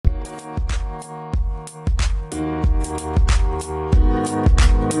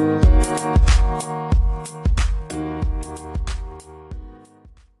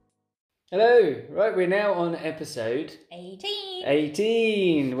Right, we're now on episode 18.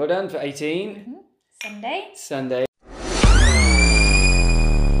 18. Well done for 18. Sunday.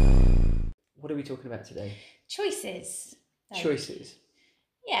 What are we talking about today? Choices. Choices.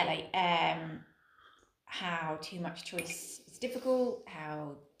 Yeah, how too much choice is difficult,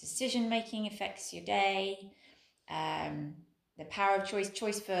 how decision making affects your day, the power of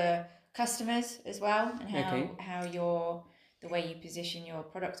choice for customers as well, and how the way you position your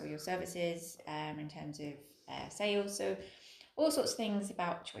products or your services in terms of sales. So all sorts of things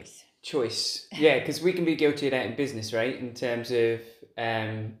about choice. Yeah, because we can be guilty of that in business, right? In terms of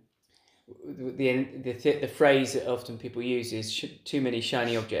the phrase that often people use is too many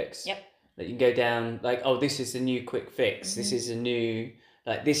shiny objects. Yep. That you can go down like, oh, this is the new quick fix. Mm-hmm. This is a new,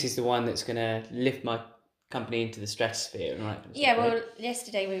 this is the one that's going to lift my company into the stratosphere. And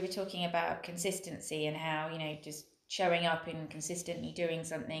yesterday we were talking about consistency and how, just showing up and consistently doing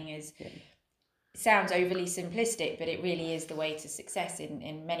something sounds overly simplistic, but it really is the way to success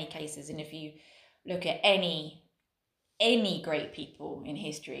in many cases. And if you look at any great people in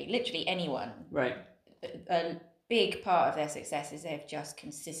history, literally anyone, right, a big part of their success is they've just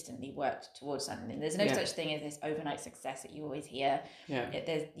consistently worked towards something. There's no such thing as this overnight success that you always hear.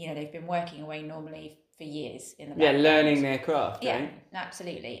 They've been working away normally for years in the background. Learning their craft. Yeah, right?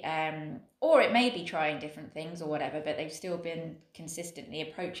 Absolutely. Or it may be trying different things or whatever, but they've still been consistently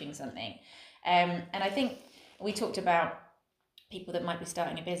approaching something. And I think we talked about people that might be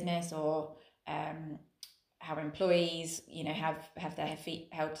starting a business or how employees, have their feet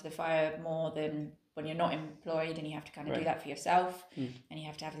held to the fire more than when you're not employed, and you have to kind of do that for yourself, and you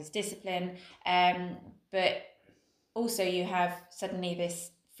have to have this discipline. But also you have suddenly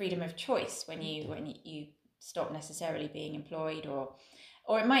this freedom of choice when you stop necessarily being employed, or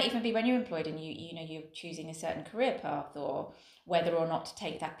it might even be when you're employed and you're choosing a certain career path or whether or not to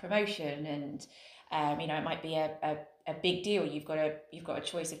take that promotion, and it might be a big deal. You've got a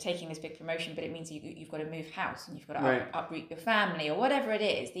choice of taking this big promotion, but it means you've got to move house and you've got to uproot your family or whatever it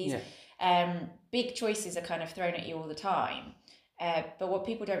is. These big choices are kind of thrown at you all the time. But what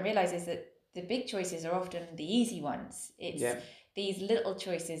people don't realize is that the big choices are often the easy ones. It's these little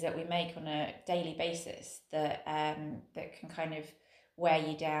choices that we make on a daily basis that can kind of wear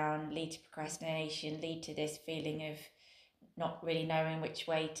you down, lead to procrastination, lead to this feeling of not really knowing which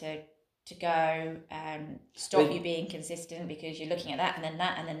way to go, stop you being consistent because you're looking at that and then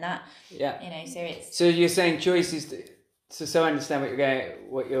that and then that. Yeah. So you're saying choices. So I understand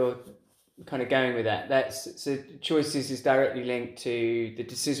what you're kind of going with that. So choices is directly linked to the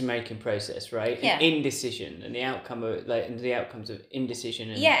decision making process, right? Yeah. And indecision and the outcome of and the outcomes of indecision.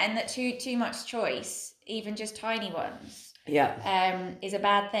 And that too much choice, even just tiny ones. Is a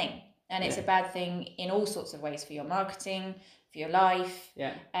bad thing, and it's a bad thing in all sorts of ways for your marketing, for your life.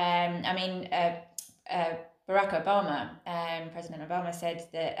 Barack Obama, President Obama, said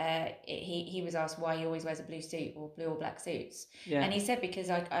that he was asked why he always wears a blue suit or blue or black suits, and he said because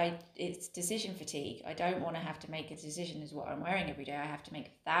it's decision fatigue. I don't want to have to make a decision as what I'm wearing every day. I have to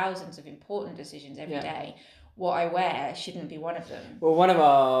make thousands of important decisions every day. What I wear shouldn't be one of them. Well, one of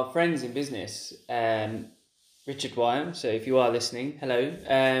our friends in business, Richard Wyam, so if you are listening, hello.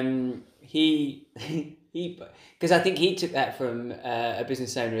 He because I think he took that from a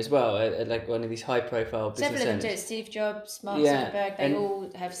business owner as well, like one of these high-profile business owners. Several of them do. Steve Jobs, Mark Zuckerberg, they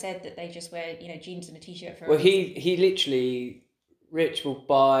all have said that they just wear jeans and a t-shirt for. Well, he literally, Rich will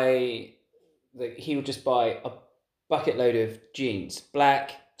buy, he will just buy a bucket load of jeans,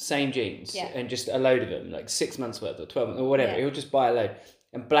 black, same jeans, and just a load of them, like 6 months worth or 12 months or whatever. He'll just buy a load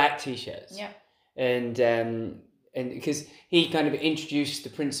and black t-shirts. Yeah. And because he kind of introduced the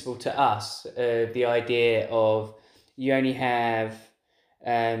principle to us of the idea of you only have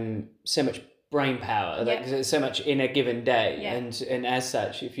so much brain power, like so much in a given day, and as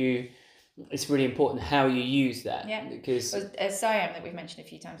such, it's really important how you use that. Yeah. Because Siam that we've mentioned a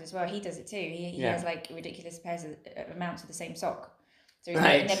few times as well, he does it too. He has like ridiculous amounts of the same sock. So he's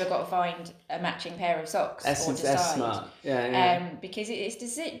never got to find a matching pair of socks or decide. That's smart. Yeah. Because it's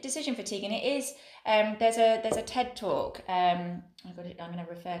decision fatigue, and it is. There's a TED talk. I'm going to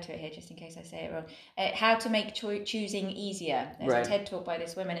refer to it here just in case I say it wrong. How to make choosing easier. There's a TED talk by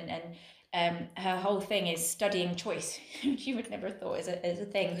this woman, and her whole thing is studying choice, which you would never have thought is a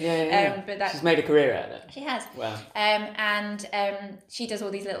thing. But she's made a career out of it. She has. Wow. And she does all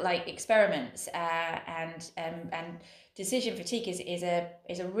these little experiments, and decision fatigue is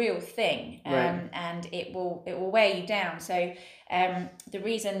a real thing, and it will wear you down. So the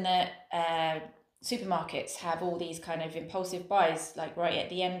reason that supermarkets have all these kind of impulsive buys, like right at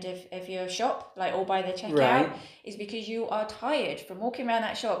the end of your shop, like all by the checkout, Right. is because you are tired from walking around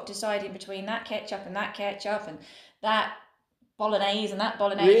that shop, deciding between that ketchup and that bolognese and that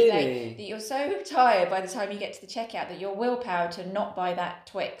bolognese, Really? that you're so tired by the time you get to the checkout that your willpower to not buy that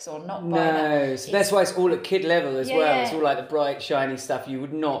Twix or not buy that. No, so that's why it's all at kid level as Yeah, well. yeah. It's all like the bright, shiny stuff you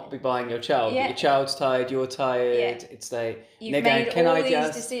would not be buying your child. Yeah. But your child's tired, you're tired. Yeah. It's like You've they're made going, can all I these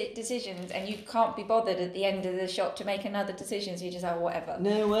just? decisions, and you can't be bothered at the end of the shop to make another decision. So you just whatever.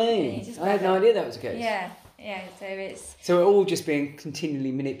 No You way. just I had no grab idea that was the case. Yeah. So it's So we're all just being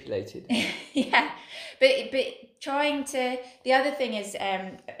continually manipulated. yeah, but trying to. The other thing is,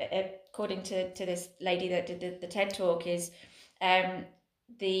 according to this lady that did the TED talk, is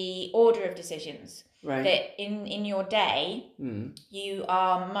the order of decisions. Right. That in your day, you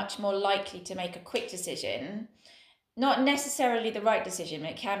are much more likely to make a quick decision. Not necessarily the right decision.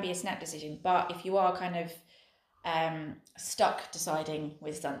 It can be a snap decision, but if you are kind of stuck deciding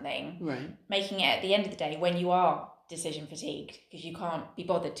with something, Right. making it at the end of the day when you are decision fatigued because you can't be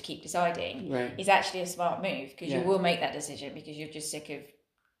bothered to keep deciding, Right. is actually a smart move, because Yeah. you will make that decision because you're just sick of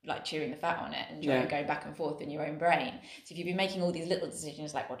like chewing the fat on it and trying going back and forth in your own brain. So if you've been making all these little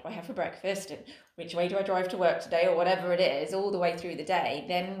decisions like, what do I have for breakfast and which way do I drive to work today, or whatever it is, all the way through the day,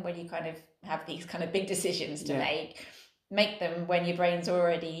 then when you kind of have these kind of big decisions to make them when your brain's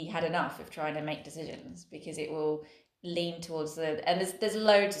already had enough of trying to make decisions, because it will lean towards and there's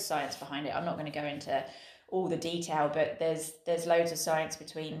loads of science behind it. I'm not going to go into all the detail, but there's loads of science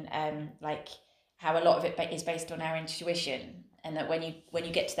between like how a lot of it is based on our intuition, and that when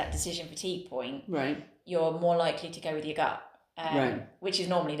you get to that decision fatigue point, Right. you're more likely to go with your gut, which is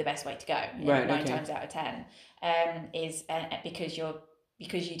normally the best way to go. Right. 9 times out of 10 is because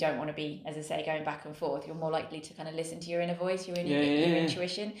you don't want to be, as I say, going back and forth. You're more likely to kind of listen to your inner voice, your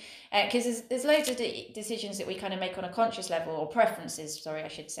intuition, because there's loads of decisions that we kind of make on a conscious level, or preferences, sorry, I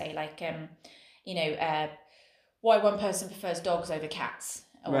should say, like why one person prefers dogs over cats,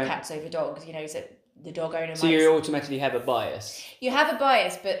 or cats over dogs. Is it the dog owner? So you automatically have a bias. You have a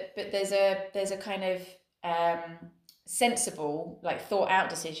bias, but there's a kind of sensible, like thought out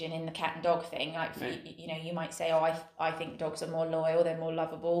decision in the cat and dog thing. Like you might say, oh, I think dogs are more loyal, they're more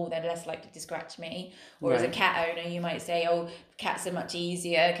lovable, they're less likely to scratch me. Or as a cat owner, you might say, oh, cats are much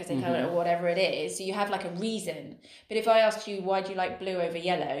easier because they kind of whatever it is. So you have like a reason. But if I asked you, why do you like blue over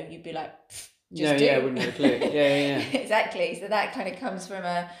yellow, you'd be like, just do. I wouldn't have a clue. Yeah. Exactly. So that kind of comes from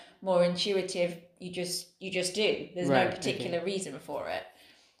a more intuitive, you just do. There's no particular reason for it.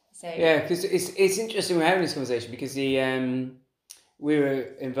 So because it's interesting we're having this conversation, because we were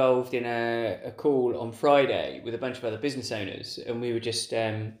involved in a call on Friday with a bunch of other business owners, and we were just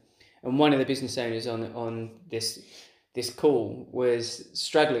and one of the business owners on this call was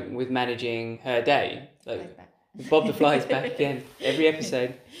struggling with managing her day. Like Bob the Fly's back again every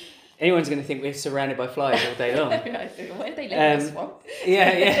episode. Anyone's going to think we're surrounded by flies all day long. Where do they live in the swamp? Yeah,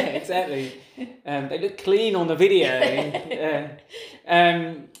 exactly. They look clean on the video.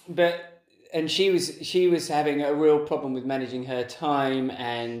 And she was having a real problem with managing her time,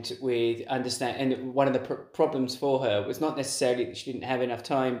 and with and one of the problems for her was not necessarily that she didn't have enough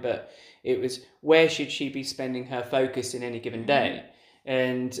time, but it was where should she be spending her focus in any given day.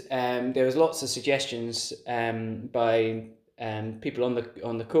 And there was lots of suggestions by people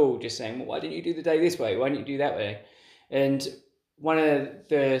on the call just saying, well, why didn't you do the day this way? Why didn't you do that way? And one of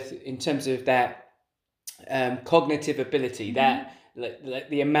in terms of that cognitive ability, that like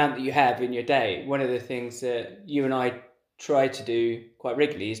the amount that you have in your day, one of the things that you and I try to do quite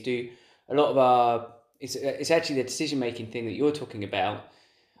regularly is do a lot of it's actually the decision making thing that you're talking about.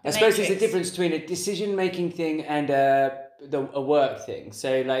 I suppose there's a difference between a decision making thing and a work thing.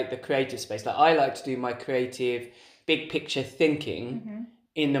 So like the creative space, like I like to do my creative big picture thinking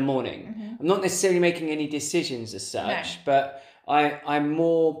in the morning. I'm not necessarily making any decisions as such, but I'm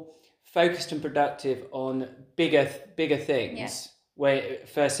more focused and productive on bigger things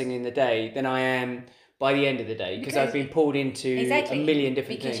first thing in the day than I am by the end of the day, because I've been pulled into a million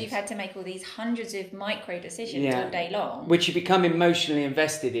different things. Because you've had to make all these hundreds of micro decisions all day long. Which you become emotionally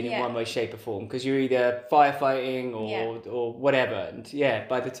invested in one way, shape or form, because you're either firefighting or whatever. And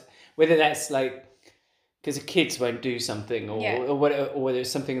whether that's like because the kids won't do something or whether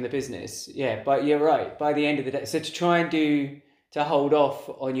it's something in the business. Yeah, but you're right. By the end of the day, so to hold off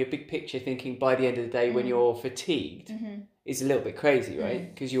on your big picture thinking by the end of the day when you're fatigued is a little bit crazy,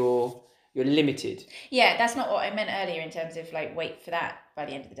 right? Because you're limited. Yeah, that's not what I meant earlier in terms of like wait for that by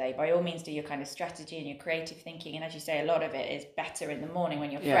the end of the day. By all means, do your kind of strategy and your creative thinking. And as you say, a lot of it is better in the morning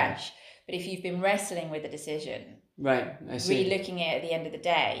when you're fresh. But if you've been wrestling with a decision, right, I see. Really looking at the end of the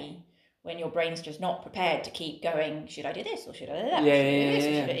day, when your brain's just not prepared to keep going, should I do this or should I do that?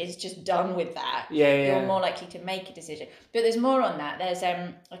 It's just done with that. You're more likely to make a decision. But there's more on that. There's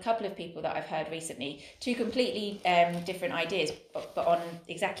a couple of people that I've heard recently, two completely different ideas, but on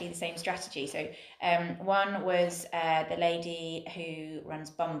exactly the same strategy. So one was the lady who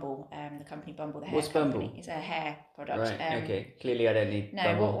runs Bumble, the company Bumble, the hair company. Bumble? It's a hair product. Right, okay. Clearly I don't need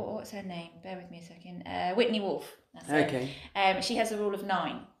Bumble. What's her name? Bear with me a second. Whitney Wolf. That's okay. it. She has a rule of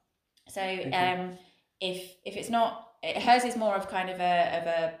 9. So if it's not, hers is more of kind of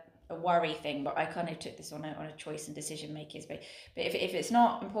a worry thing, but I kind of took this on a choice and decision making. But if it's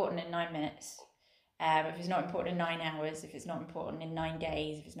not important in 9 minutes, if it's not important in 9 hours, if it's not important in 9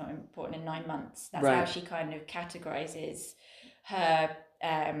 days, if it's not important in 9 months, that's how she kind of categorizes her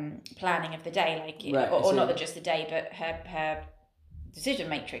planning of the day, or not just the day, but her decision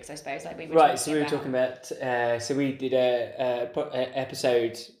matrix, I suppose. Like we were right. So we were talking about. So we did a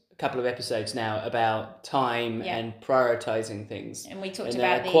couple of episodes now about time and prioritizing things, and we talked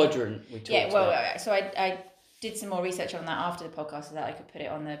about the quadrant. So I did some more research on that after the podcast so that I could put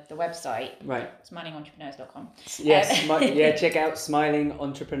it on the website. Right. SmilingEntrepreneurs.com. Yes, check out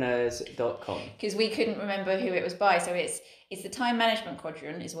SmilingEntrepreneurs.com. Because we couldn't remember who it was by, so it's the time management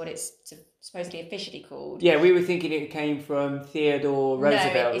quadrant is what it's supposedly officially called. Yeah, we were thinking it came from Theodore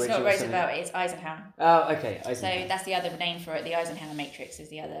Roosevelt. No, it's not Roosevelt, it's Eisenhower. Oh, okay. Eisenhower. So that's the other name for it. The Eisenhower matrix is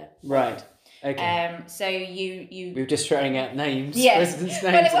the other. Right. Okay. So you we were just throwing out names. Yes. President's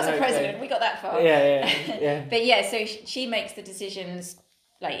names. Well, it was a president. We got that far. Yeah. But yeah, so she makes the decisions.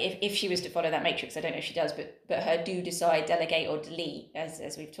 Like if she was to follow that matrix, I don't know if she does, but her do, decide, delegate, or delete,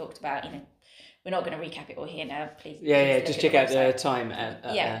 as we've talked about. We're not going to recap it all here now. Please. Just check out the time.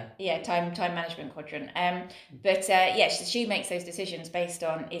 Time management quadrant. She makes those decisions based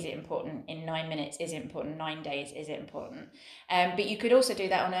on, is it important in 9 minutes? Is it important 9 days? Is it important? But you could also do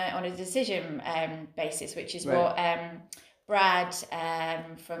that on a decision basis, which is what Brad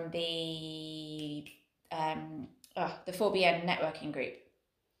from the 4BN networking group.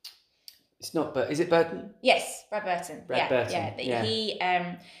 It's not, but is it Burton? Yes, Brad Burton.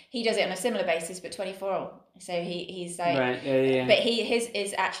 Burton. He does it on a similar basis, but 24. So he's like, right, But his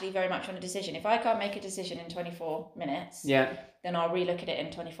is actually very much on a decision. If I can't make a decision in 24 minutes, then I'll relook at it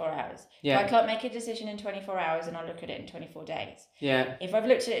in 24 hours. If I can't make a decision in 24 hours, then I'll look at it in 24 days. Yeah. If I've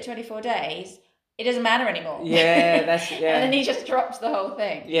looked at it 24 days, it doesn't matter anymore. And then he just drops the whole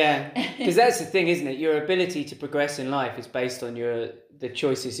thing. Yeah, because that's the thing, isn't it? Your ability to progress in life is based on the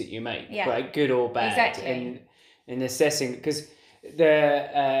choices that you make, right? Good or bad. Exactly. And in assessing, because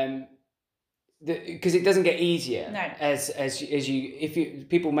because it doesn't get easier. No. As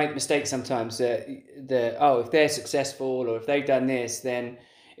people make mistakes sometimes. If they're successful or if they've done this, then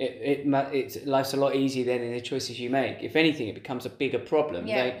it's life's a lot easier than in the choices you make. If anything, it becomes a bigger problem.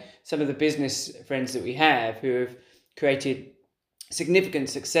 Some of the business friends that we have who have created significant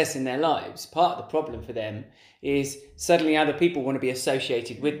success in their lives, part of the problem for them is suddenly other people want to be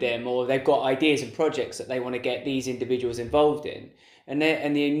associated with them, or they've got ideas and projects that they want to get these individuals involved in, and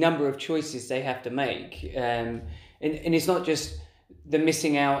the number of choices they have to make, and it's not just the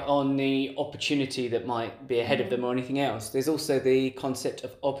missing out on the opportunity that might be ahead of them or anything else. There's also the concept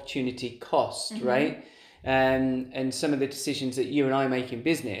of opportunity cost, right? And some of the decisions that you and I make in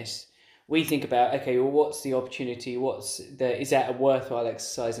business, we think about, okay, well, what's the opportunity? Is that a worthwhile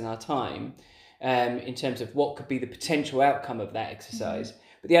exercise in our time? In terms of what could be the potential outcome of that exercise.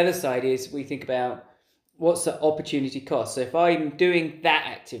 But the other side is we think about what's the opportunity cost. So if I'm doing that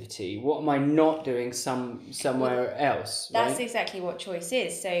activity, what am I not doing somewhere else? That's exactly what choice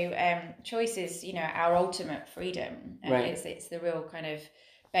is. So choice is, our ultimate freedom. It's the real kind of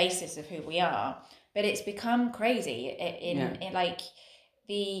basis of who we are. But it's become crazy in like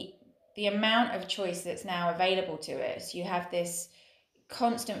the amount of choice that's now available to us. You have this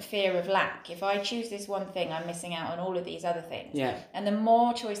constant fear of lack. If I choose this one thing, I'm missing out on all of these other things. And the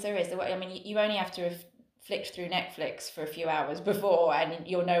more choice there is, you only have to have flicked through Netflix for a few hours before and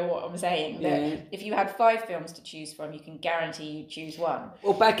you'll know what I'm saying. But if you had 5 films to choose from, you can guarantee you choose one.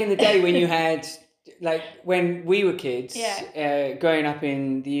 Well, back in the day when you had, like when we were kids, growing up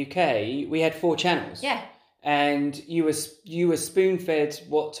in the UK, we had 4 channels. And you were spoon-fed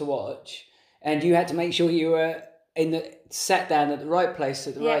what to watch, and you had to make sure you were sat down at the right place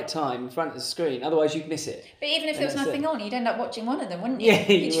at the right time in front of the screen. Otherwise, you'd miss it. But even if there was nothing on, you'd end up watching one of them, wouldn't you?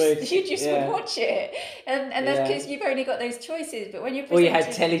 Yeah, you would. You just would watch it, and that's because you've only got those choices. But when you're presenting... Or you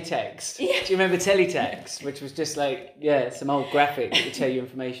had teletext. Do you remember teletext, which was just like some old graphic that would tell you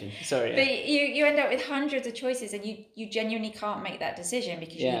information? Sorry. But you end up with hundreds of choices, and you genuinely can't make that decision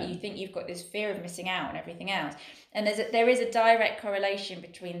because you think you've got this fear of missing out and everything else. And there is a direct correlation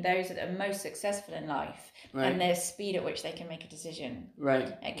between those that are most successful in life and their speed at which they can make a decision.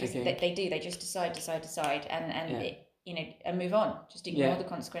 Right. Because they do. They just decide, and move on. Just ignore the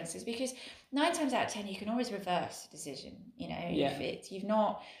consequences, because 9 times out of 10 you can always reverse a decision. If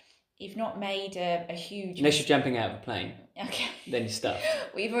you've not made a huge... Unless you're jumping out of a plane. Okay. Then you're stuck.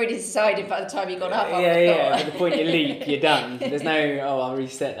 We've already decided by the time you got up. At the point you leap, you're done. There's no, I'll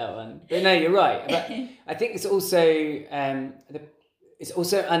reset that one. But no, you're right. But I think it's also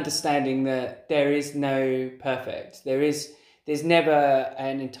understanding that there is no perfect. There's never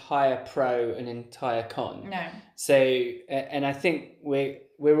an entire pro and entire con. No. So, and I think we're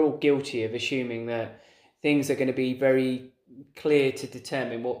all guilty of assuming that things are going to be very clear to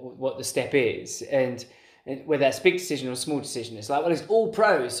determine what the step is, and whether that's a big decision or a small decision. It's like, well, it's all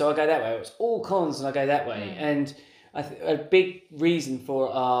pros, so I'll go that way, or it's all cons and I'll go that way. And a big reason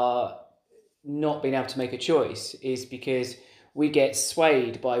for our not being able to make a choice is because we get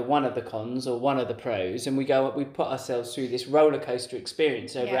swayed by one of the cons or one of the pros, and we put ourselves through this roller coaster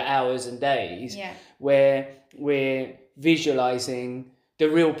experience over hours and days where we're visualizing the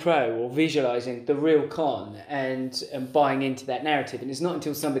real pro or visualizing the real con and buying into that narrative. And it's not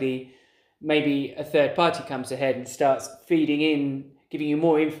until somebody, maybe a third party, comes ahead and starts feeding in, giving you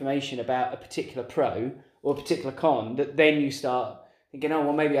more information about a particular pro or a particular con, that then you start thinking, oh,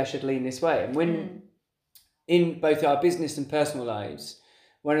 well, maybe I should lean this way. And when in both our business and personal lives,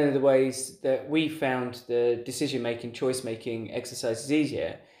 one of the ways that we found the decision-making, choice-making exercises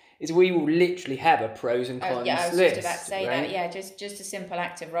easier is we will literally have a pros and cons list. I was just about to say that. Yeah, just a simple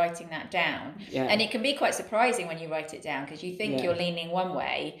act of writing that down. Yeah. And it can be quite surprising when you write it down, because you think you're leaning one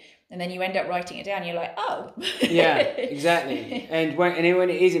way, and then you end up writing it down, and you're like, oh. Yeah, exactly. And when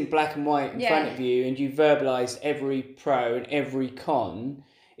it is in black and white in front of you, and you verbalise every pro and every con,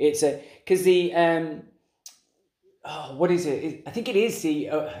 because the... what is it? I think it is the...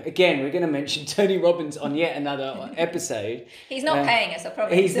 again, we're going to mention Tony Robbins on yet another episode. He's not paying us, I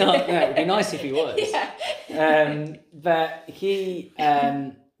promise. He's not. No, it would be nice if he was. But he...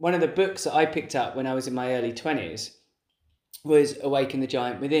 one of the books that I picked up when I was in my early 20s was Awaken the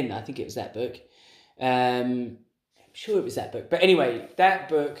Giant Within. I think it was that book. I'm sure it was that book. But anyway, that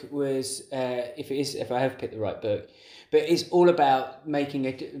book was... if I have picked the right book, but it's all about making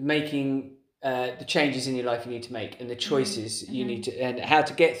the changes in your life you need to make, and the choices you need to, and how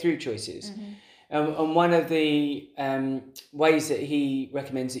to get through choices. And one of the ways that he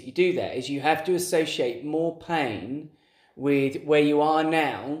recommends that you do that is you have to associate more pain with where you are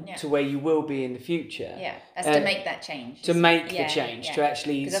now to where you will be in the future. Yeah, as to make that change. To make the change, to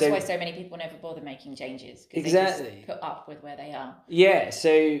actually... Because that's why so many people never bother making changes. Exactly. They just put up with where they are. Yeah,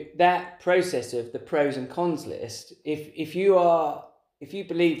 so that process of the pros and cons list, if you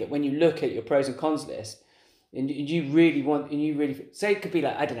believe that when you look at your pros and cons list, and you really say, it could be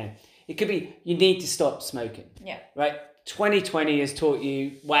like, I don't know, it could be you need to stop smoking. Yeah. Right? 2020 has taught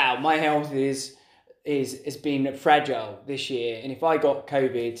you, wow, my health has been fragile this year, and if I got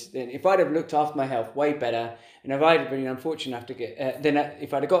COVID, then if I'd have looked after my health way better, and if I'd have been unfortunate enough to get, then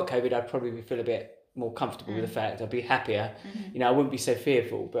if I'd have got COVID, I'd probably feel a bit more comfortable with the fact. I'd be happier. I wouldn't be so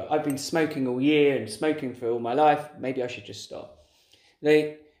fearful. But I've been smoking all year and smoking for all my life. Maybe I should just stop.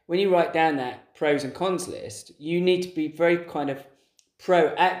 When you write down that pros and cons list, you need to be very kind of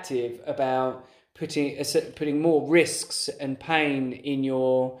proactive about putting more risks and pain in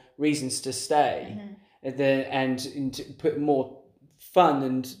your reasons to stay, and to put more fun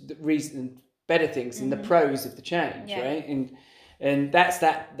and better things in the pros of the change, right? And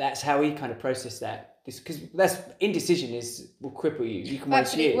that's how we kind of process that. Because that's indecision will cripple you. You can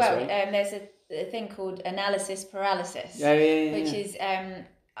waste years, right? There's a thing called analysis paralysis, which is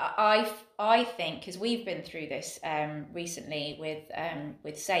I think, because we've been through this recently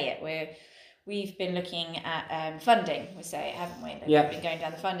with Say It, where we've been looking at funding with Say It, haven't we? We've been going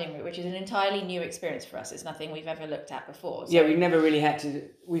down the funding route, which is an entirely new experience for us. It's nothing we've ever looked at before. So. Yeah, we've never really had to.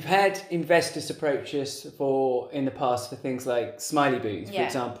 We've had investors approach us in the past for things like Smiley Booth, for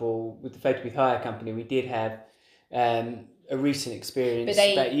example, with the Photo Booth Hire company. We did have a recent experience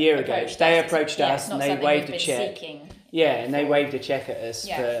about a year ago. They approached us and they waived a check. They waived a check at us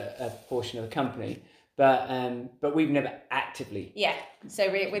for a portion of the company. but we've never actively. Yeah,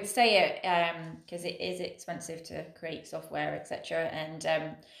 so we would say it because it is expensive to create software, etc.,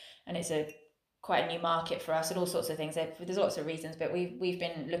 and it's quite a new market for us and all sorts of things. There's lots of reasons, but we've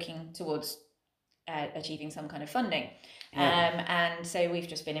been looking towards achieving some kind of funding. And so we've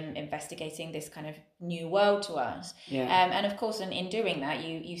just been investigating this kind of new world to us. And of course, in doing that,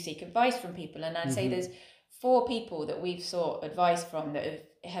 you seek advice from people. And I'd say there's 4 people that we've sought advice from that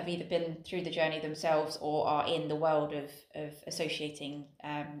have either been through the journey themselves or are in the world of associating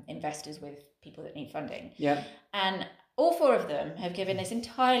investors with people that need funding. And all 4 of them have given us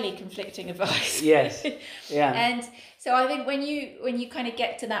entirely conflicting advice. Yes. Yeah. And so I think when you kind of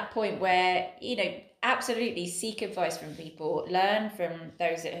get to that point where, absolutely seek advice from people, learn from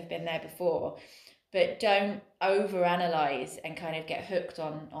those that have been there before, but don't overanalyze and kind of get hooked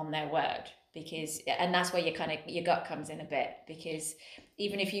on their word, and that's where your gut comes in a bit, because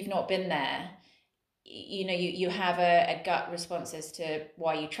even if you've not been there, you have a gut response as to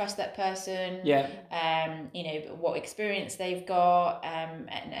why you trust that person, what experience they've got,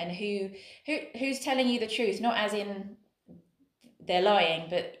 and who's telling you the truth, not as in they're lying,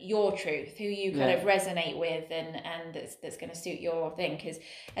 but your truth, who you kind of resonate with, and that's going to suit your thing. Because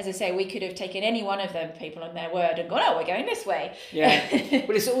as I say, we could have taken any one of them people on their word and gone, oh, we're going this way.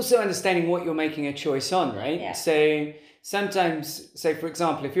 But it's also understanding what you're making a choice on, right? So sometimes, for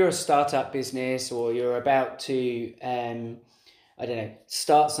example, if you're a startup business or you're about to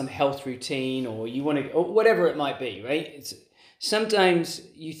start some health routine, or you want to, or whatever it might be, right? Sometimes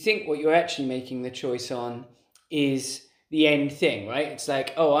you think what you're actually making the choice on is the end thing, right? It's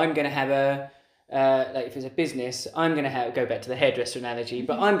like, oh, I'm going to have like if it's a business, I'm going to go back to the hairdresser analogy,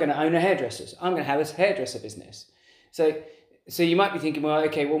 but I'm going to own a hairdresser. I'm going to have a hairdresser business. So you might be thinking, well,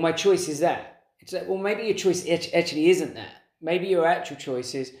 okay, well, my choice is that. It's like, well, maybe your choice actually isn't that. Maybe your actual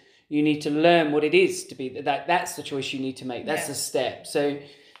choice is you need to learn what it is to be that. That's the choice you need to make. That's the step. So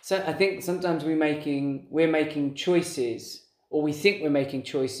I think sometimes we're making choices, or we think we're making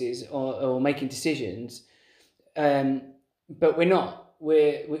choices or making decisions, but we're not.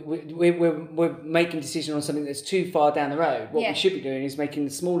 We're making decisions on something that's too far down the road. What we should be doing is making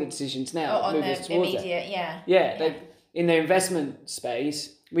the smaller decisions now. On the immediate, in the investment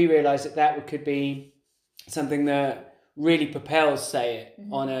space, we realised that could be something that really propels, say,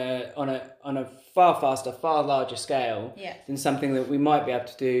 on a far faster, far larger scale than something that we might be able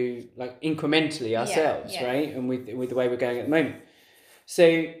to do like incrementally ourselves, right? And with the way we're going at the moment.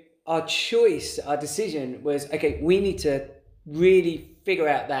 So our decision was, okay, we need to really figure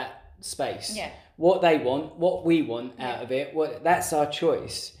out that space. What they want, what we want out of it. That's our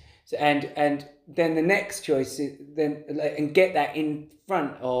choice. So, and then the next choice is and get that in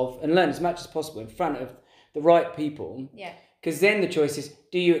front of, and learn as much as possible in front of the right people. Because then the choice is,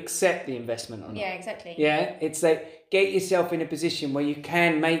 do you accept the investment or not? Exactly. It's like, get yourself in a position where you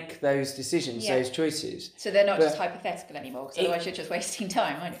can make those decisions, those choices. So they're not just hypothetical anymore, because otherwise you're just wasting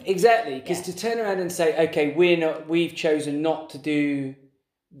time, aren't you? Exactly, because to turn around and say, okay, we've chosen not to do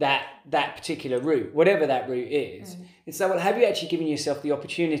that particular route, whatever that route is. It's like, well, have you actually given yourself the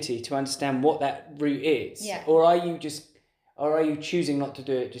opportunity to understand what that route is? Or are you choosing not to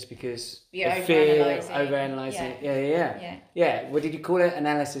do it just because of fear, overanalyzing it? Yeah. What did you call it?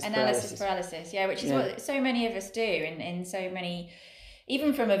 Analysis paralysis. Yeah, which is what so many of us do in so many,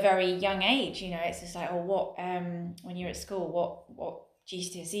 even from a very young age. It's just like, oh, what when you're at school, what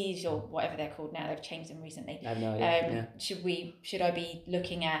GCSEs or whatever they're called now, they've changed them recently. I have no idea. Should I be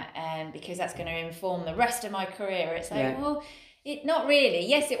looking at because that's going to inform the rest of my career? It's like, well, it not really.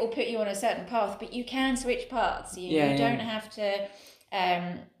 Yes, it will put you on a certain path, but you can switch paths. You don't have to.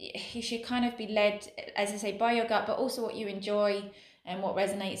 You should kind of be led, as I say, by your gut, but also what you enjoy and what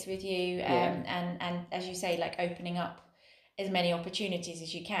resonates with you. And as you say, like opening up as many opportunities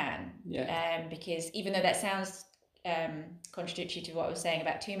as you can. Because even though that sounds contradictory to what I was saying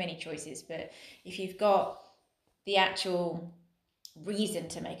about too many choices, but if you've got the actual reason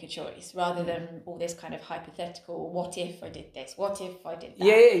to make a choice rather than all this kind of hypothetical, what if I did this, what if I did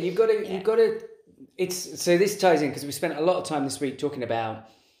that, you've got to it's so this ties in because we spent a lot of time this week talking about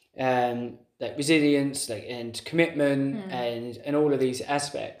like resilience, like, and commitment, and all of these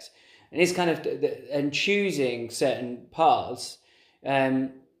aspects, and it's kind of and choosing certain paths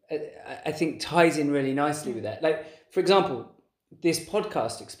I think ties in really nicely with that. Like, for example, this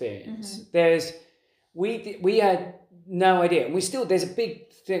podcast experience, we had no idea, and there's a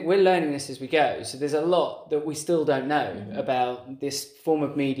big thing, we're learning this as we go, so there's a lot that we still don't know about this form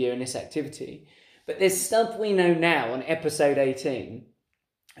of media and this activity, but there's stuff we know now on episode 18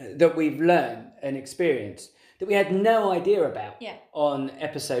 that we've learned and experienced that we had no idea about Yeah. on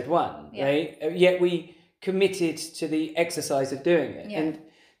episode 1, Yeah. right? Yet we committed to the exercise of doing it. Yeah. And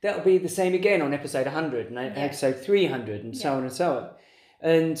that'll be the same again on episode 100 and episode 300 and so on and so on.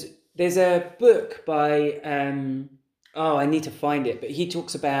 And there's a book by, I need to find it, but he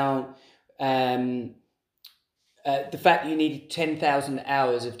talks about the fact that you need 10,000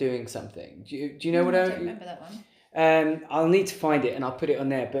 hours of doing something. Do you know what I don't remember that one. I'll need to find it and I'll put it on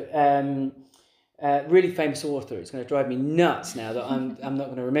there. But really famous author. It's going to drive me nuts now that I'm not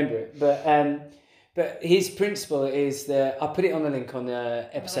going to remember it. But his principle is that I'll put it on the link on the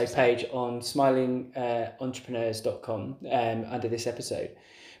episode page on smilingentrepreneurs.com under this episode.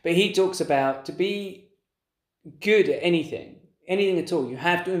 But he talks about to be good at anything at all, you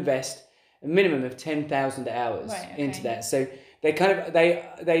have to invest a minimum of 10,000 hours into that. So they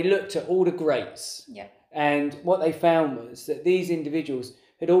they looked at all the greats. Yeah. And what they found was that these individuals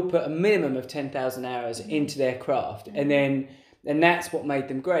had all put a minimum of 10,000 hours into their craft, and that's what made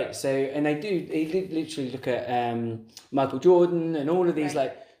them great. So, and they literally look at Michael Jordan and all of these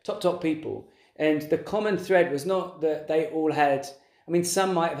like top people. And the common thread was not that they all had, I mean,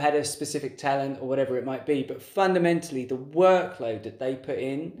 some might have had a specific talent or whatever it might be, but fundamentally the workload that they put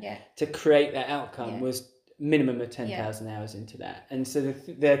in to create that outcome was minimum of 10,000 hours into that. And so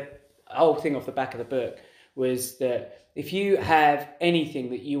the whole thing off the back of the book was that if you have anything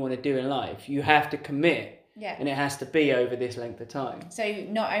that you want to do in life, you have to commit. Yeah. And it has to be over this length of time. So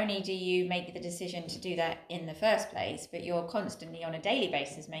not only do you make the decision to do that in the first place, but you're constantly on a daily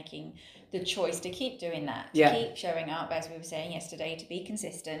basis making the choice to keep doing that, to keep showing up, as we were saying yesterday, to be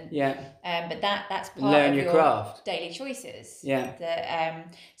consistent. Yeah. But that's part of your craft. Daily choices. Yeah. That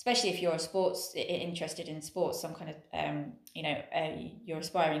especially if you're interested in sports, some kind of you're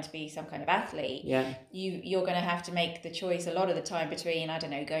aspiring to be some kind of athlete. Yeah. You're going to have to make the choice a lot of the time between, I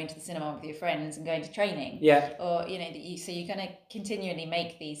don't know, going to the cinema with your friends and going to training. Yeah. Or so you're going to continually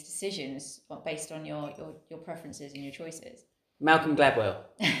make these decisions based on your preferences and your choices. Malcolm Gladwell.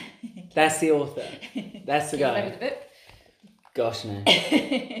 That's the author. That's the guy. Can you remember the book? Gosh, no.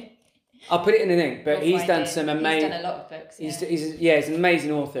 I'll put it in the link, but he's done some amazing. He's done a lot of books. Yeah. He's an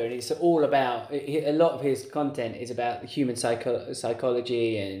amazing author, and it's all about. A lot of his content is about human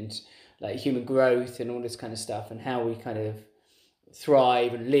psychology and like human growth and all this kind of stuff, and how we kind of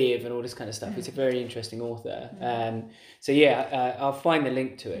thrive and live and all this kind of stuff. He's a very interesting author. I'll find the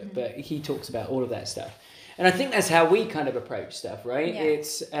link to it, but he talks about all of that stuff. And I think that's how we kind of approach stuff, right? Yeah.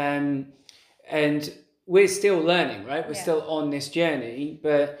 It's and we're still learning, right? We're still on this journey,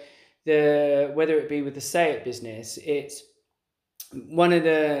 but whether it be with the Say It business, it's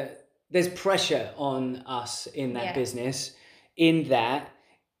there's pressure on us in that business, in that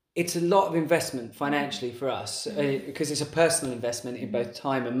it's a lot of investment financially for us because it's a personal investment in both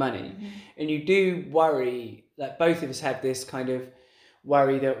time and money. And you do worry, like both of us have this kind of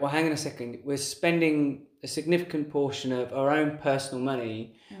worry that, well, hang on a second, we're spending a significant portion of our own personal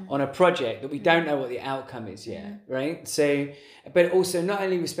money on a project that we don't know what the outcome is yet, right? So, but also not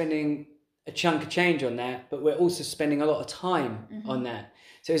only we're spending a chunk of change on that, but we're also spending a lot of time on that.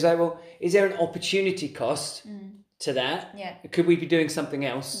 So it's like, well, is there an opportunity cost to that? Yeah. Could we be doing something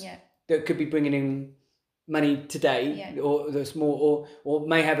else that could be bringing in money today, or that's more, or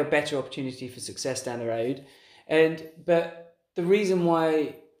may have a better opportunity for success down the road? But the reason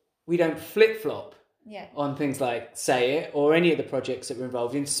why we don't flip-flop on things like Say It or any of the projects that we're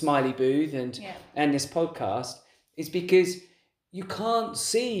involved in, Smiley Booth and this podcast, is because you can't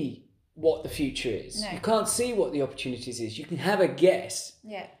see what the future is. No. You can't see what the opportunities is. You can have a guess.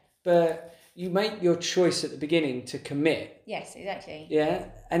 Yeah. But you make your choice at the beginning to commit. Yes, exactly. Yeah.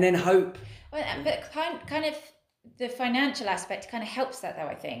 And then hope. Well, but kind of the financial aspect kind of helps that, though,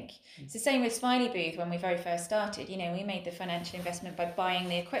 I think. It's the same with Smiley Booth when we very first started. You know, we made the financial investment by buying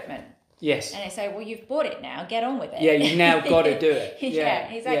the equipment. Yes. And it's like, well, you've bought it now, get on with it. Yeah, you've now got to do it. Yeah,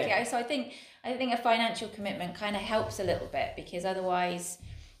 exactly. Yeah. So I think a financial commitment kind of helps a little bit, because otherwise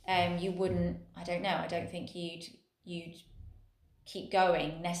you wouldn't, I don't think you'd keep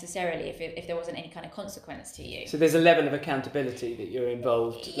going necessarily if there wasn't any kind of consequence to you. So there's a level of accountability that you're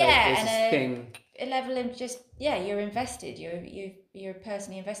involved. Yeah, and a level of just, you're invested. You're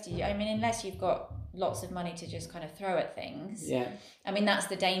personally invested. I mean, unless you've got lots of money to just kind of throw at things. Yeah. I mean, that's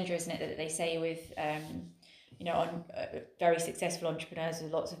the danger, isn't it, that they say with, on very successful entrepreneurs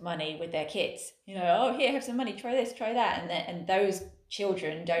with lots of money with their kids. You know, oh, here, have some money, try this, try that. And those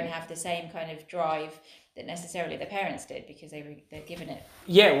children don't have the same kind of drive that necessarily their parents did, because they're given it.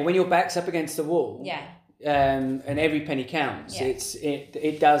 Yeah, well, when your back's up against the wall, and every penny counts,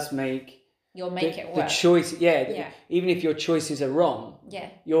 it does make you'll make it the work. choice, even if your choices are wrong,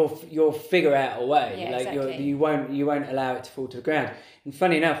 you'll figure out a way. Exactly. You won't allow it to fall to the ground. And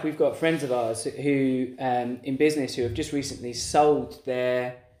funny enough, we've got friends of ours who in business who have just recently sold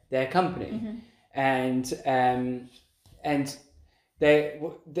their company, and they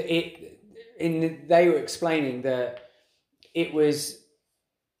were explaining that it was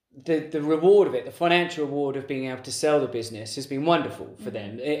the reward of it, the financial reward of being able to sell the business has been wonderful for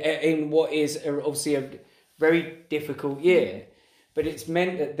them in what is obviously a very difficult year. But it's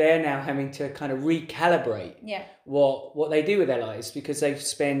meant that they're now having to kind of recalibrate what they do with their lives, because they've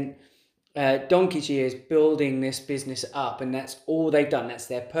spent donkey's years building this business up, and that's all they've done. That's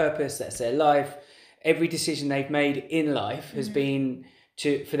their purpose, that's their life. Every decision they've made in life has been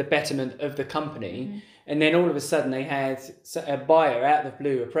for the betterment of the company. And then all of a sudden they had a buyer out of the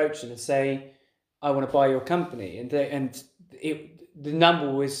blue approach them and say, I want to buy your company. And the number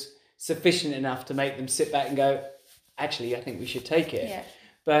was sufficient enough to make them sit back and go, actually, I think we should take it. Yeah.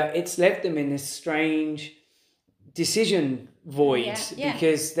 But it's left them in this strange decision void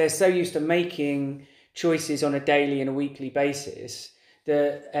because they're so used to making choices on a daily and a weekly basis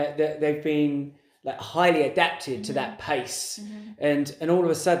that they've been like highly adapted to that pace. And all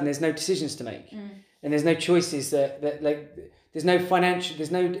of a sudden there's no decisions to make. And there's no choices that like there's no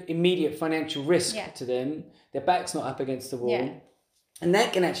immediate financial risk to them. Their back's not up against the wall. And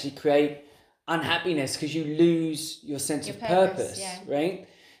that can actually create unhappiness because you lose your sense of purpose, right?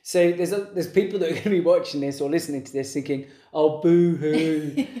 So there's people that are going to be watching this or listening to this thinking, oh,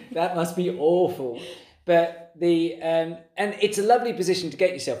 boo-hoo, that must be awful. But and it's a lovely position to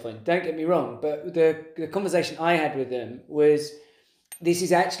get yourself in, don't get me wrong. But the conversation I had with them was, this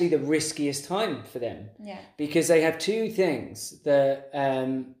is actually the riskiest time for them, because they have two things that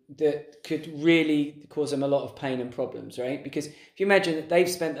could really cause them a lot of pain and problems, right? Because if you imagine that they've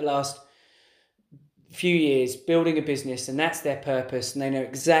spent the last few years building a business and that's their purpose, and they know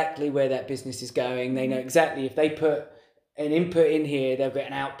exactly where that business is going. They know exactly if they put an input in here, they'll get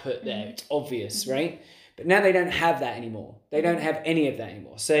an output there. It's obvious, right? But now they don't have that anymore. They don't have any of that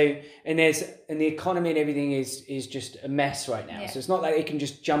anymore. So, and the economy and everything is just a mess right now. So it's not like they can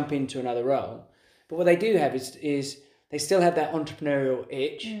just jump into another role. But what they do have is they still have that entrepreneurial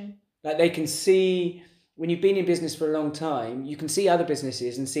itch. Like they can see, when you've been in business for a long time, you can see other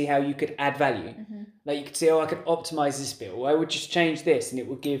businesses and see how you could add value. Like you could see, I could optimize this bit, or I would just change this and it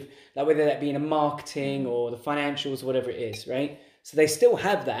would give, like whether that be in a marketing or the financials, whatever it is, right? So they still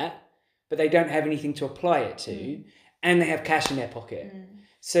have that, but they don't have anything to apply it to, and they have cash in their pocket.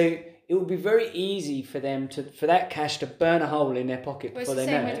 So it would be very easy for them for that cash to burn a hole in their pocket before they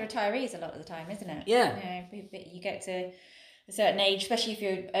know it. It's the same with retirees a lot of the time, isn't it? Yeah. You get to a certain age, especially if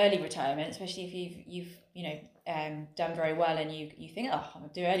you're early retirement, especially if you've done very well and you think, oh, I'm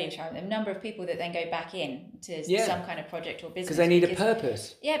going to do early retirement. The number of people that then go back in to some kind of project or business because they need a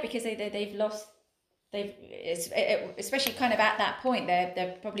purpose. Yeah, because they've lost. Especially kind of at that point,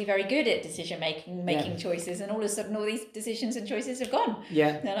 they're probably very good at decision making choices, and all of a sudden all these decisions and choices have gone.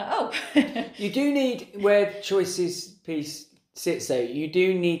 They're like, oh. You do need, where the choices piece sits though, you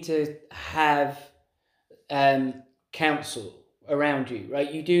do need to have counsel around you,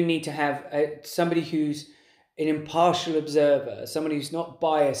 right? You do need to have somebody who's an impartial observer, somebody who's not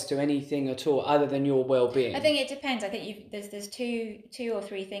biased to anything at all other than your well-being. I think it depends. I think there's two or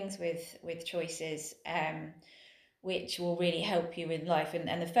three things with choices which will really help you in life,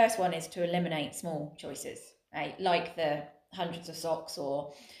 and the first one is to eliminate small choices, right? Like the hundreds of socks,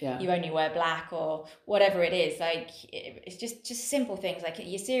 or you only wear black, or whatever it is. Like it's just simple things like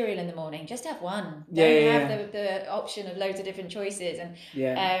your cereal in the morning. Just have one. Don't have the option of loads of different choices, and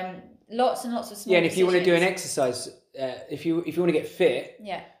lots and lots of small. And if you want to do an exercise, if you want to get fit,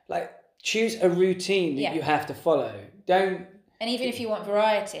 like choose a routine that you have to follow. And even if you want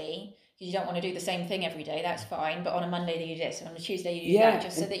variety, because you don't want to do the same thing every day, that's fine. But on a Monday you do this, and on a Tuesday you do that,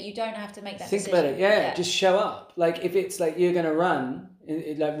 just so that you don't have to make that decision. Think about it. Just show up. Like if it's like you're going to run,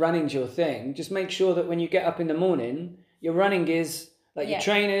 like running's your thing, just make sure that when you get up in the morning, your running is like your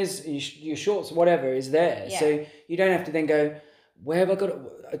trainers, your shorts, whatever is there. So you don't have to then go, where have I got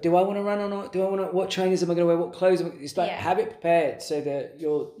it? Do I want to run or not? What trainers am I going to wear? What clothes? It's like have it prepared so that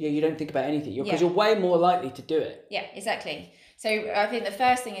you don't think about anything, because you're way more likely to do it. Yeah, exactly. So I think the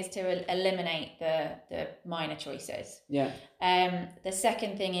first thing is to eliminate the minor choices. The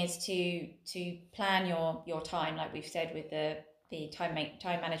second thing is to plan your time, like we've said with the time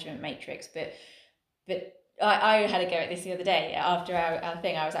management matrix, but I had a go at this the other day after our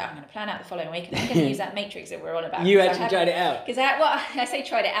thing. I was like, I'm going to plan out the following week and I'm going to use that matrix that we're on about. You actually tried it out? Because I say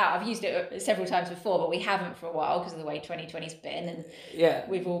tried it out. I've used it several times before, but we haven't for a while because of the way 2020's been. And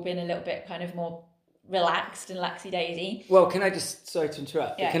we've all been a little bit kind of more relaxed and laxy-daisy. Well, can I just, sorry to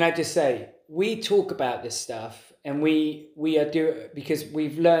interrupt, yeah. but can I just say, we talk about this stuff and we are doing, because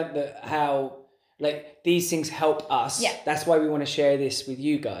we've learned that how, like, these things help us. Yeah. That's why we want to share this with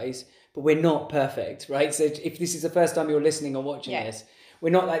you guys. But we're not perfect, right? So if this is the first time you're listening or watching this, we're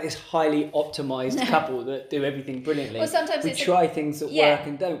not like this highly optimized couple that do everything brilliantly. Well, sometimes we try things that work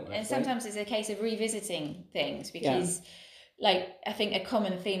and don't work. And sometimes it's a case of revisiting things because, like, I think a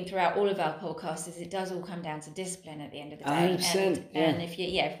common theme throughout all of our podcasts is it does all come down to discipline at the end of the day. 100%, and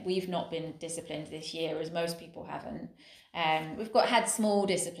if we've not been disciplined this year, as most people haven't. We've had small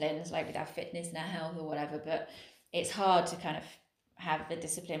disciplines like with our fitness and our health or whatever, but it's hard to kind of have the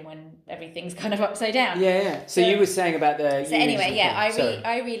discipline when everything's kind of upside down. So you were saying about the... So anyway,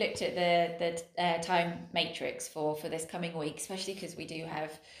 I re-looked at the time matrix for this coming week, especially because we do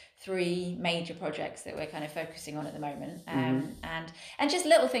have 3 major projects that we're kind of focusing on at the moment. And just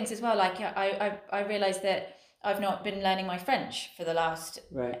little things as well. Like I realised that I've not been learning my French for the last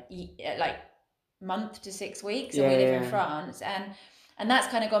month to 6 weeks. And we live in France. And that's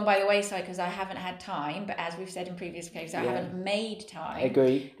kind of gone by the wayside because I haven't had time. But as we've said in previous cases, I haven't made time. I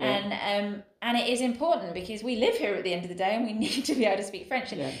agree. And it is important because we live here at the end of the day and we need to be able to speak French.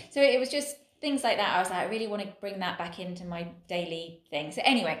 So it was just things like that. I was like, I really want to bring that back into my daily thing. So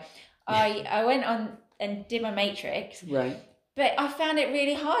anyway, I went on and did my matrix. Right. But I found it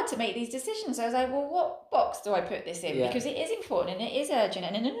really hard to make these decisions. So I was like, well, what box do I put this in? Because it is important and it is urgent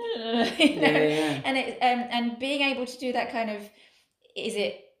and and being able to do that kind of, is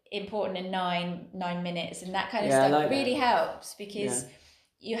it important in 9 minutes and that kind of stuff really helps because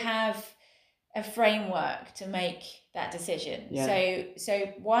you have a framework to make that decision.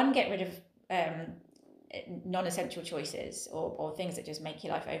 So one, get rid of non-essential choices or things that just make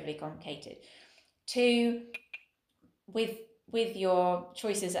your life overly complicated. 2, with your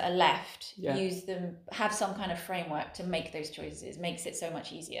choices that are left, use them, have some kind of framework to make those choices. Makes it so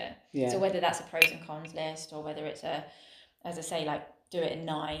much easier. So whether that's a pros and cons list or whether it's a, as I say, like do it in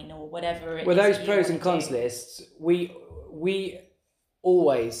 9 or whatever it is. Well, those pros and cons lists, we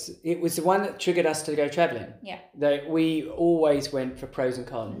always, it was the one that triggered us to go traveling. That we always went for pros and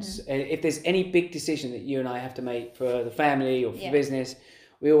cons. If there's any big decision that you and I have to make for the family or for business,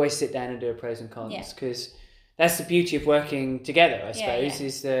 we always sit down and do a pros and cons because that's the beauty of working together, I suppose,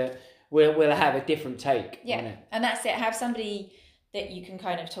 is that we'll have a different take on it. And that's it. Have somebody that you can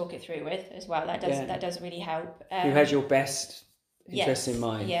kind of talk it through with as well. That does really help. Who has your best interests in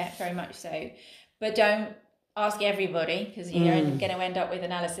mind. Yeah, very much so. But don't ask everybody because you're going to end up with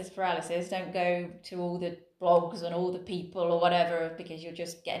analysis paralysis. Don't go to all the blogs and all the people or whatever because you'll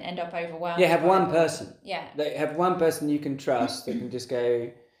just end up overwhelmed. Yeah, have one person. Yeah. Have one person you can trust that can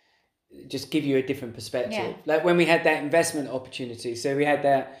just give you a different perspective. Like when we had that investment opportunity, so we had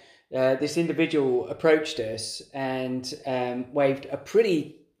that this individual approached us and waved a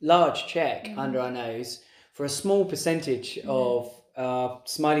pretty large check under our nose for a small percentage of our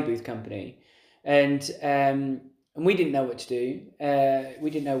Smiley Booth company, and we didn't know what to do. We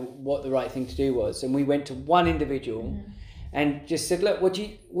didn't know what the right thing to do was, and we went to one individual and just said, "Look,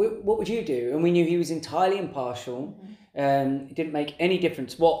 what would you do?" And we knew he was entirely impartial. It didn't make any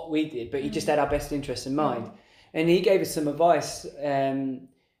difference what we did, but he just had our best interests in mind. And he gave us some advice,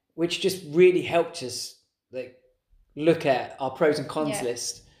 which just really helped us look at our pros and cons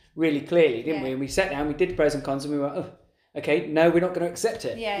list really clearly, didn't we? And we sat down, we did the pros and cons, and we went, "Oh, okay, no, we're not going to accept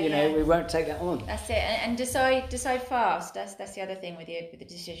it. We won't take that on." That's it, and decide fast. That's the other thing with the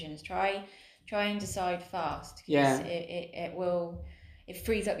decisions. Try and decide fast. It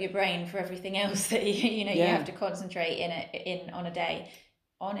frees up your brain for everything else that you have to concentrate on a day.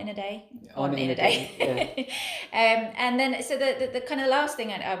 And then so the kind of last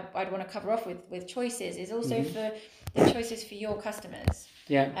thing I'd want to cover off with choices is also for the choices for your customers.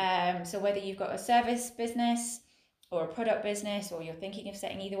 So whether you've got a service business or a product business, or you're thinking of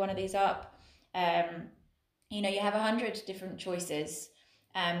setting either one of these up, you have 100 different choices,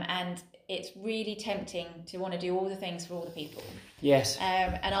 and it's really tempting to want to do all the things for all the people. Yes.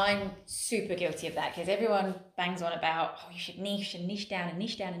 And I'm super guilty of that because everyone bangs on about, you should niche down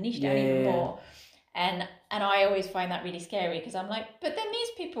even more. And I always find that really scary because I'm like, but then these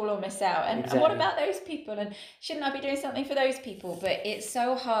people will miss out. And what about those people? And shouldn't I be doing something for those people? But it's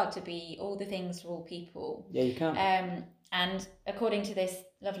so hard to be all the things for all people. Yeah, you can't. And according to this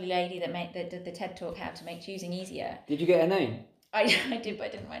lovely lady that made the TED Talk, How to Make Choosing Easier. Did you get her name? I did, but I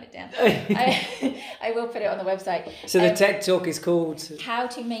didn't write it down. I will put it on the website. So the TED Talk is called How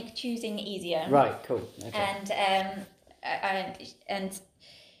to Make Choosing Easier. Right, cool. Okay. And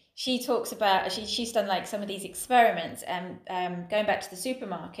she talks about she's done like some of these experiments, and going back to the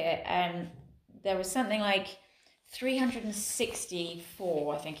supermarket, and there was something like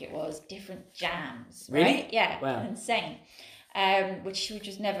 364, I think it was, different jams. Right? Really? Yeah. Wow. Insane. Which you would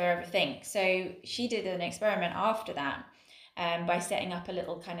just never ever think. So she did an experiment after that, by setting up a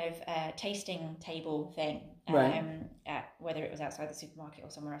little kind of tasting table thing, Right. whether it was outside the supermarket or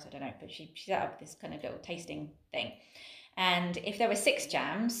somewhere else, I don't know. But she set up this kind of little tasting thing, and if there were 6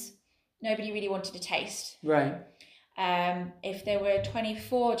 jams, nobody really wanted to taste. Right. If there were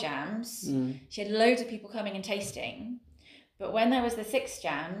 24 jams, she had loads of people coming and tasting, but when there was the 6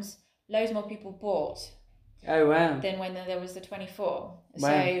 jams, loads more people bought. Oh, wow. Than when there was the 24. Wow.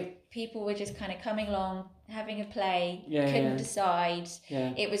 So people were just kind of coming along, having a play, couldn't decide.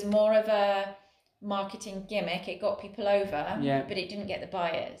 Yeah. It was more of a marketing gimmick. It got people over, but it didn't get the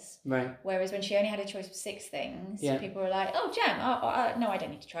buyers. Right. Whereas when she only had a choice of 6 things, people were like, oh, jam, no, I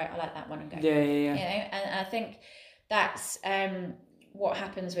don't need to try it. I like that one, and go. Yeah. You know, and I think that's what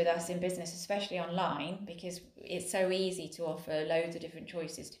happens with us in business, especially online, because it's so easy to offer loads of different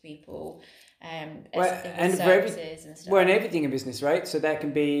choices to people. And services and stuff. Well, and everything in business, right? So that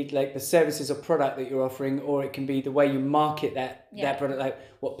can be like the services or product that you're offering, or it can be the way you market that product, like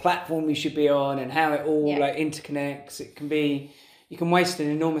what platform you should be on and how it all like interconnects. It can be, you can waste an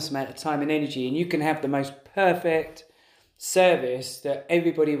enormous amount of time and energy, and you can have the most perfect service that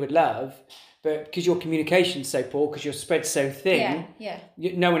everybody would love, but because your communication's so poor, because you're spread so thin,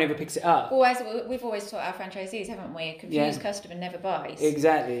 no one ever picks it up. Well, as we've always taught our franchisees, haven't we? A confused customer never buys.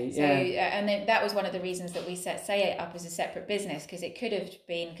 Exactly. So, and then that was one of the reasons that we set Say It up as a separate business, because it could have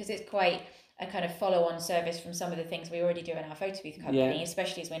been, because it's quite a kind of follow-on service from some of the things we already do in our photo booth company,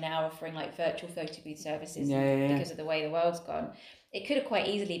 especially as we're now offering like virtual photo booth services because of the way the world's gone. It could have quite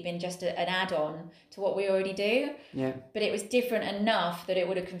easily been just an add-on to what we already do. Yeah. But it was different enough that it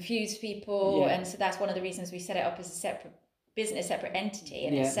would have confused people. And so that's one of the reasons we set it up as a separate business, separate entity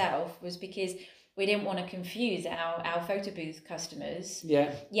in itself, was because we didn't want to confuse our photo booth customers.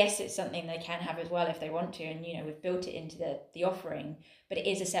 Yeah. Yes, it's something they can have as well if they want to. And, you know, we've built it into the offering, but it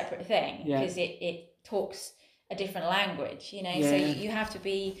is a separate thing because it talks a different language, you know. So you have to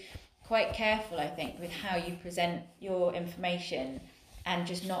be quite careful, I think, with how you present your information, and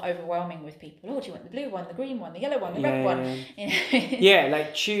just not overwhelming with people. Oh, do you want the blue one, the green one, the yellow one, the red one? You know?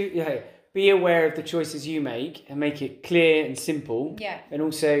 Like be aware of the choices you make and make it clear and simple. Yeah. And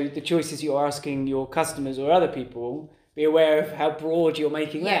also the choices you're asking your customers or other people, be aware of how broad you're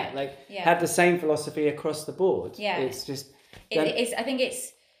making that. Like have the same philosophy across the board. Yeah. It's just I think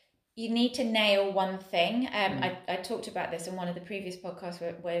you need to nail one thing. I talked about this in one of the previous podcasts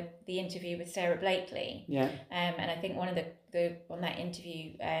where the interview with Sarah Blakely. Yeah. And I think one of the on that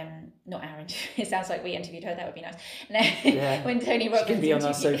interview, not our interview, it sounds like we interviewed her, that would be nice. No, when Tony Robbins she can be on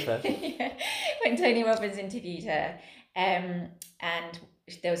our sofa. When Tony Robbins interviewed her, and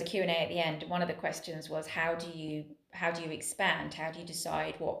there was a Q&A at the end. One of the questions was, how do you expand? How do you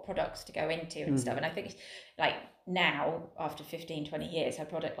decide what products to go into and stuff? And I think like now, after 15, 20 years, her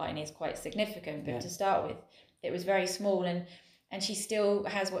product line is quite significant. But to start with, it was very small, and she still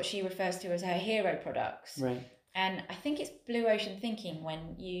has what she refers to as her hero products. Right. And I think it's blue ocean thinking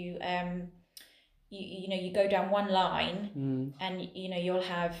when you you go down one line and you'll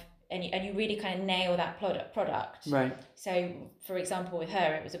have and you really kind of nail that product. Right. So, for example, with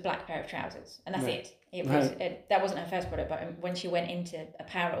her, it was a black pair of trousers, and that's it. It was that wasn't her first product, but when she went into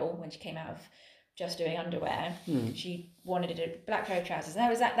apparel, when she came out of just doing underwear, she wanted a black pair of trousers,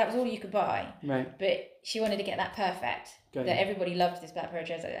 and that was all you could buy. Right. But she wanted to get that perfect. That everybody loved this black pair of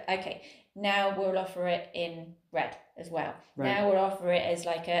trousers. Okay, now we'll offer it in red as well. Right. Now we'll offer it as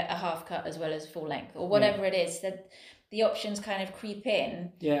like a half cut as well as full length, or whatever it is. That the options kind of creep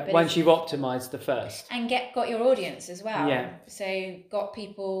in. Yeah, once you've optimized the first. And got your audience as well. Yeah. So got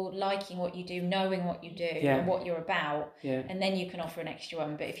people liking what you do, knowing what you do and what you're about. Yeah. And then you can offer an extra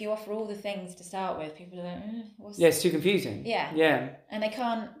one. But if you offer all the things to start with, people are like, what's it's too confusing. Yeah. Yeah. And they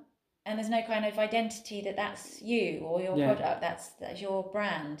can't, and there's no kind of identity that's you or your product, that's your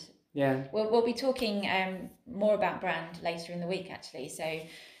brand. Yeah. We'll be talking more about brand later in the week, actually. So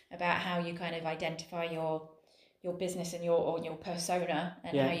about how you kind of identify your business and your persona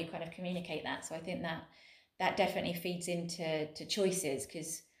and how you kind of communicate that. So I think that definitely feeds into choices,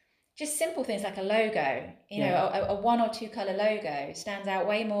 because just simple things like a logo, a 1 or 2 color logo stands out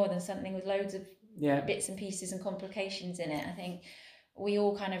way more than something with loads of bits and pieces and complications in it. I think we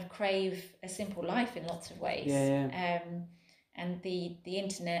all kind of crave a simple life in lots of ways. and the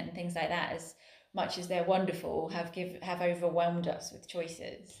internet and things like that, as much as they're wonderful, have overwhelmed us with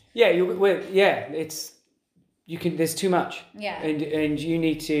choices. It's there's too much. Yeah. And you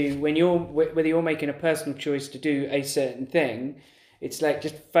need to, whether you're making a personal choice to do a certain thing, it's like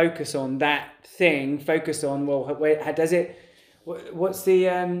just focus on that thing. Focus on, well, how does it? What's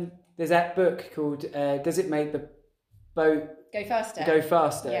the there's that book called Does It Make the Boat Go Faster? Go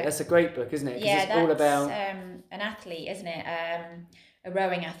Faster. Yeah. That's a great book, isn't it? 'Cause Yeah, it's all about an athlete, isn't it? A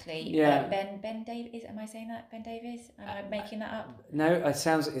rowing athlete. Yeah. Ben Davies. Am I saying that? Ben Davies? Am I making that up? No, it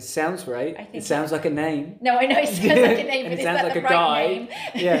sounds right. I think it sounds like a name. No, I know it sounds like a name, And but it is sounds that like the a right guy. name?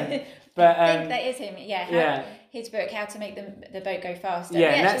 Yeah. But I think that is him. Yeah. His book, How to Make the Boat Go Faster.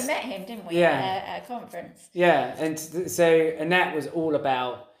 Yeah, we and actually met him, didn't we? Yeah. At a conference. Yeah, and and that was all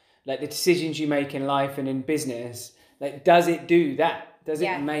about like the decisions you make in life and in business. Like, does it do that? Does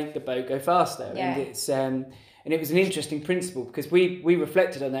it make the boat go faster? Yeah. And it's and it was an interesting principle because we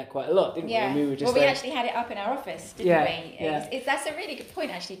reflected on that quite a lot, didn't we? And we were just we actually had it up in our office, didn't we? Yeah. That's a really good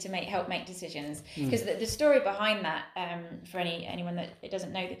point, actually, to help make decisions, because the story behind that, for anyone that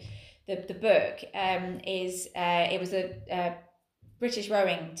doesn't know the book, is it was a British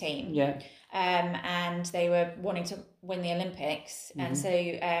rowing team. Yeah. And they were wanting to win the Olympics, and so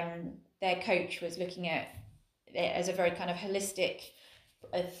their coach was looking at it as a very kind of holistic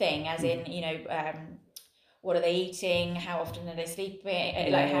thing, as in, what are they eating, how often are they sleeping,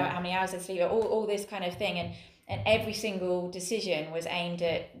 how many hours they sleep, all this kind of thing, and every single decision was aimed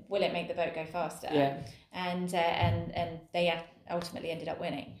at, will it make the boat go faster? Yeah. And they ultimately ended up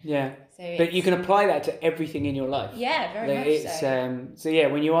winning. Yeah. So but you can apply that to everything in your life. Yeah, very much so. So yeah,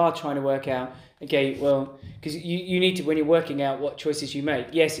 when you are trying to work out, okay, well, because you need to, when you're working out what choices you make,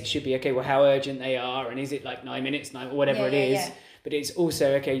 yes, it should be, okay, well, how urgent they are, and is it like 9 minutes, or whatever it is. Yeah. But it's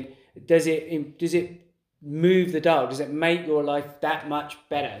also, okay, does it move the dial? Does it make your life that much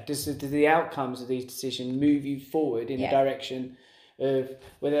better? Does the outcomes of these decisions move you forward in the direction of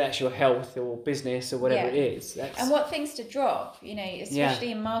whether that's your health or business or whatever it is? And what things to drop,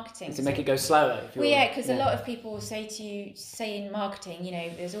 especially in marketing. To make it go slower. Because a lot of people say in marketing,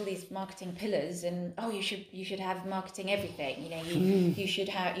 there's all these marketing pillars, and you should have marketing everything. You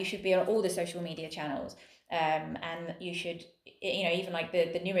should be on all the social media channels, and you should, even like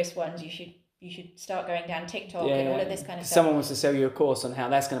the newest ones, you should start going down TikTok and all of this kind of stuff. Someone wants to sell you a course on how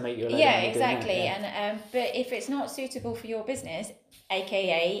that's going to make you a load of money. Exactly. And but if it's not suitable for your business,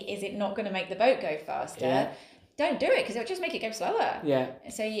 aka is it not going to make the boat go faster, don't do it, because it'll just make it go slower. Yeah.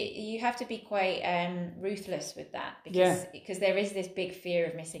 So you have to be quite ruthless with that, because there is this big fear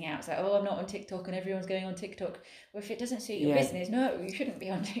of missing out. It's like, I'm not on TikTok and everyone's going on TikTok. Well, if it doesn't suit your business, no, you shouldn't be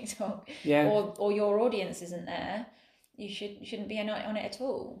on TikTok. Yeah. Or your audience isn't there, you shouldn't be on it at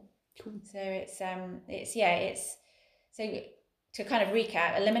all. Cool. So it's so to kind of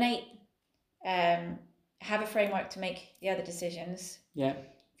recap, eliminate, have a framework to make the other decisions. Yeah.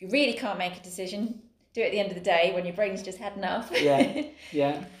 If you really can't make a decision, do it at the end of the day when your brain's just had enough. Yeah.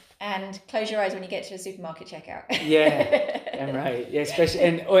 Yeah. And close your eyes when you get to a supermarket checkout. Yeah. Right. Yeah. Especially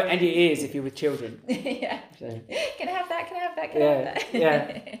and your ears if you're with children. Yeah. So. Can I have that? Can I have that? Can I have that?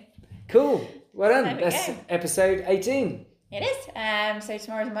 Yeah. Cool. Well done. That's episode 18. It is. So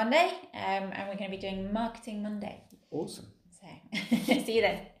tomorrow's Monday, and we're going to be doing Marketing Monday. Awesome. So see you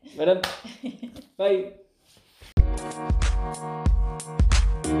then. Well done. Bye.